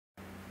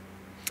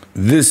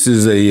This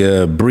is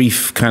a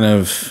brief kind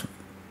of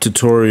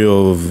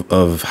tutorial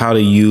of how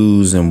to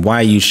use and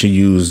why you should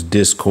use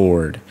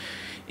Discord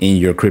in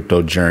your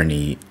crypto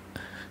journey.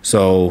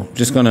 So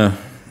just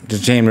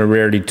jam the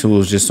rarity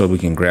tools just so we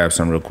can grab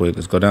some real quick.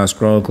 Let's go down,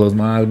 scroll, close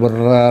my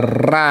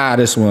eyes.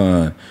 This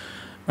one.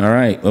 All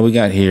right, what we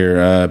got here?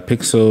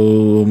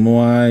 Pixel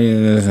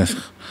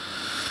Moai.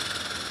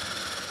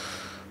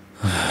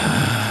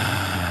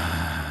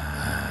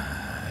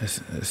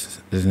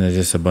 Isn't it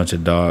just a bunch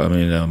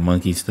of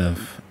monkey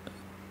stuff?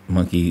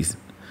 Monkeys.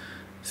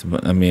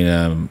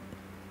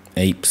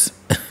 Apes.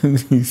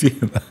 You see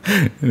a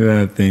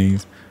lot of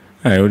things.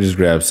 All right, we'll just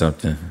grab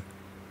something.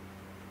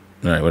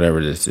 All right,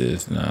 whatever this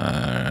is.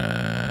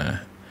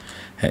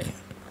 Hey.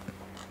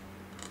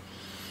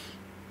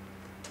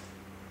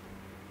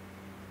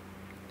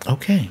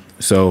 Okay,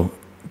 so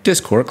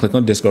Discord. Click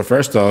on Discord.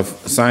 First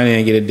off, sign in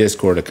and get a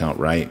Discord account,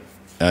 right?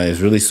 It's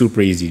really super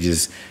easy.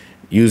 Just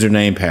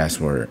username,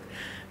 password.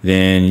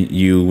 Then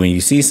when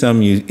you see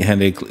some,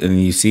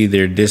 and you see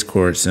their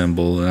Discord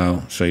symbol, and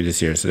I'll show you this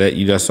here. So that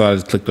you just saw, I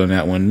just clicked on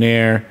that one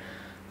there.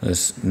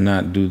 Let's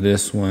not do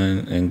this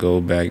one and go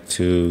back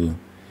to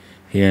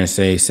here and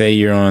say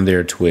you're on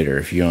their Twitter.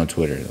 If you're on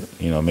Twitter,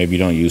 maybe you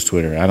don't use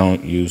Twitter. I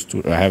don't use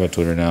Twitter. I have a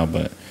Twitter now,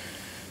 but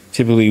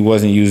typically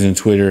wasn't using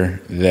Twitter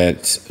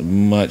that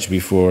much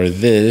before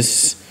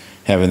this,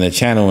 having the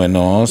channel and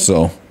all.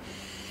 So,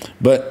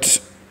 but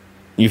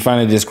you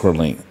find a Discord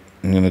link.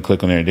 I'm gonna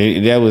click on there.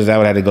 I would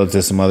have to go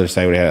to some other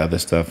site where they had other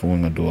stuff. We're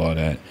gonna do all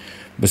that.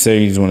 But say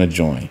you just want to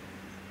join.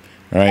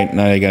 All right,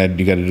 now you gotta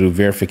do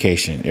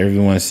verification.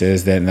 Everyone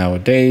says that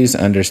nowadays.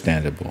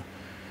 Understandable.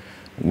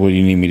 What do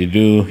you need me to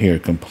do here?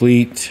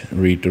 Complete.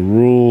 Read the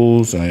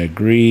rules. I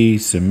agree.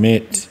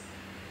 Submit.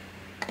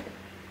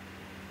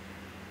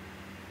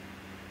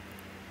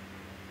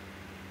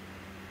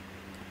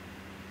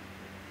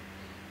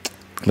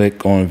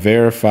 Click on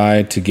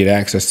verify to get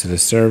access to the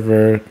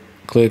server.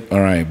 Click. All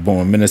right, boom,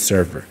 I'm in the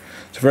server.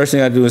 So first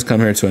thing I do is come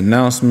here to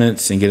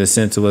announcements and get a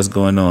sense of what's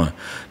going on.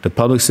 The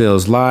public sale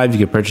is live.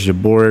 You can purchase your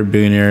board.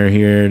 Billionaire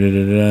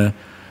here.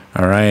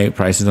 All right,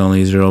 price is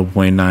only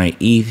 0.9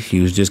 ETH.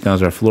 Huge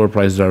discounts. Our floor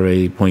price is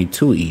already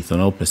 0.2 ETH on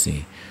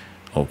OpenSea.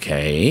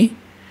 Okay.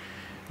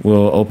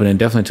 We'll open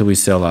indefinitely until we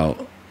sell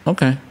out.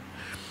 Okay.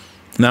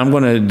 Now I'm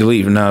going to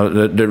delete. Now,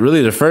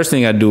 really the first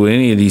thing I do with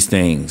any of these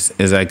things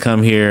is I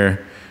come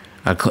here,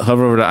 I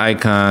hover over the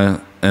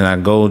icon, and I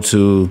go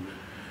to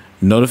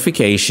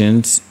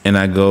notifications, and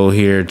I go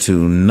here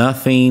to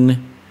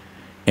nothing,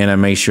 and I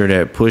make sure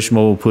that push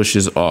mode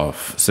pushes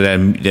off. So that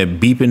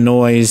beeping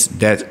noise,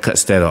 that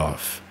cuts that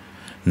off.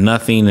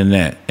 Nothing in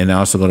that. And I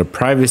also go to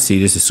privacy.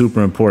 This is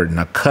super important.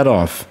 I cut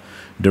off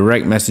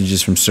direct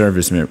messages from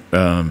server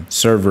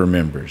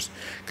members,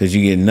 because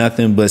you get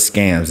nothing but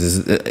scams.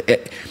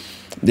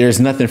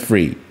 There's nothing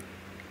free.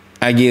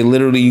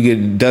 You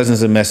get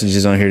dozens of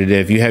messages on here today.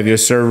 If you have your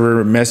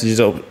server messages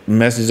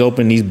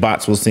open, these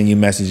bots will send you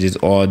messages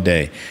all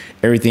day.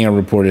 Everything I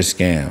report is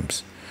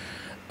scams.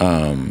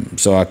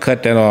 So I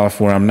cut that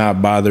off where I'm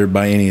not bothered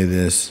by any of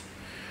this.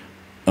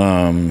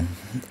 And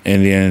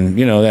then,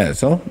 that.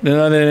 So then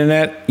other than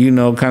that,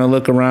 kind of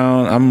look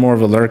around. I'm more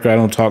of a lurker. I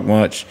don't talk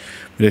much.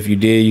 But if you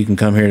did, you can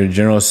come here to the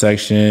general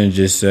section and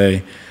just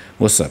say,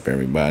 what's up,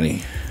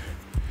 everybody?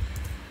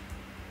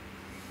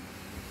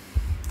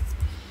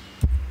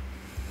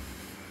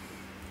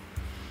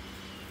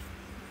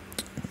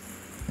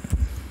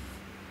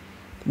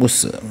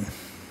 What's up?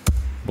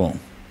 Boom.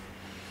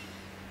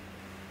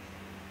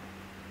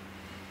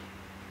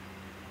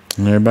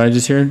 And everybody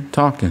just here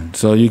talking.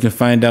 So you can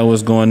find out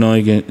what's going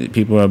on.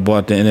 People have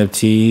bought the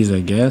NFTs, I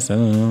guess. I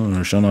don't know.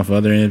 Or showing off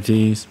other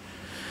NFTs.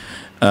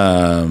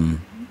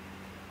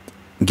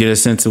 Get a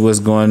sense of what's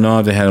going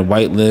on. They had a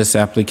whitelist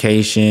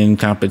application,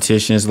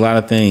 competitions, a lot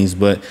of things.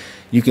 But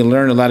you can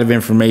learn a lot of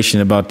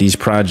information about these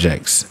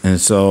projects.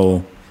 And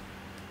so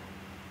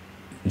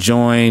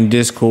join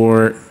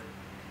Discord.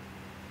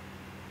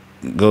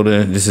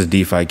 This is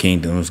DeFi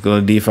Kingdoms. Go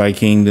to DeFi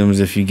Kingdoms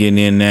if you're getting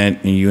in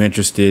that and you're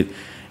interested,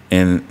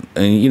 and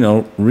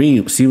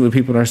read, see what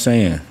people are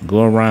saying.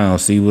 Go around,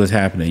 see what's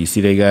happening. You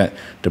see they got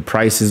the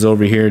prices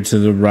over here to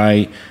the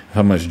right,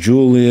 how much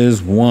Jewel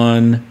is,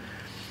 one,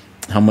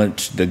 how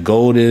much the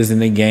gold is in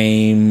the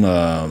game,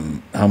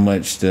 how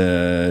much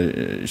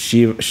the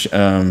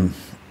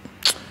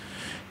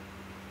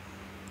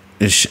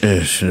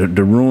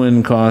the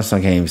ruin costs.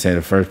 I can't even say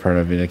the first part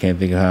of it. I can't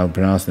think of how I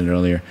pronounced it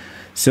earlier.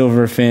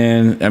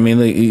 Silverfin.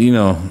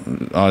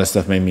 All this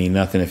stuff may mean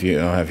nothing if you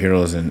don't have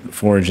heroes and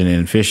foraging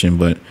and fishing,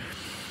 but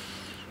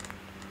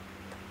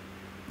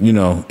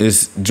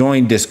it's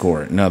join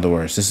Discord. In other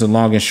words, this is the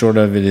long and short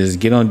of it is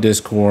get on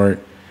Discord.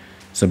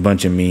 It's a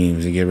bunch of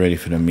memes and get ready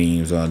for the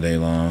memes all day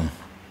long.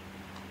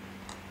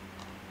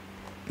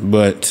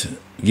 But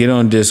get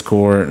on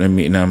Discord. I'm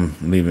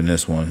leaving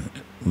this one.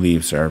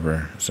 Leave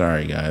server.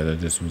 Sorry guys, I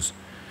just was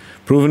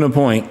proving a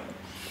point.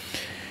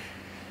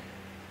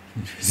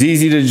 It's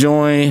easy to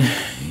join.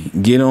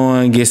 Get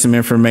on, get some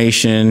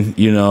information.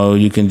 You know,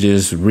 you can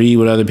just read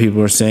what other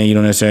people are saying. You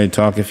don't necessarily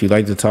talk. If you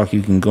like to talk,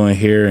 you can go in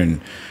here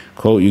and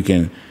quote. You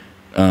can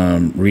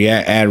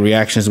add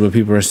reactions to what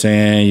people are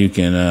saying. You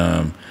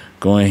can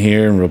go in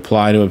here and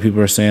reply to what people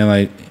are saying.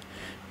 Like,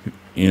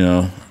 you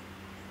know,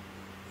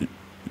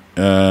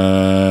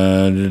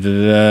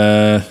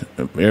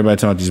 everybody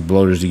talking these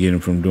bloaters to get them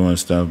from doing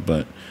stuff,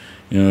 but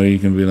you know, you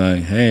can be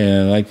like,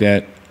 hey, I like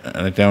that.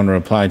 I like that one to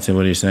reply to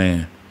what he's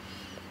saying.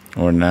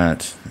 Or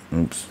not.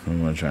 Oops, I'm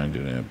gonna try and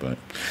do that. But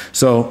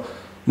so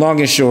long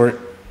and short,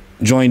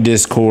 join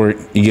Discord.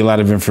 You get a lot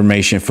of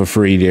information for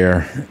free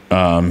there.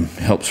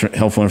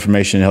 Helpful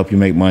information to help you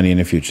make money in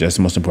the future. That's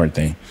the most important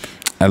thing.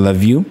 I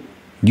love you.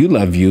 You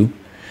love you.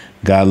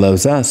 God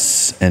loves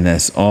us, and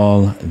that's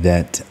all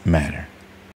that matters.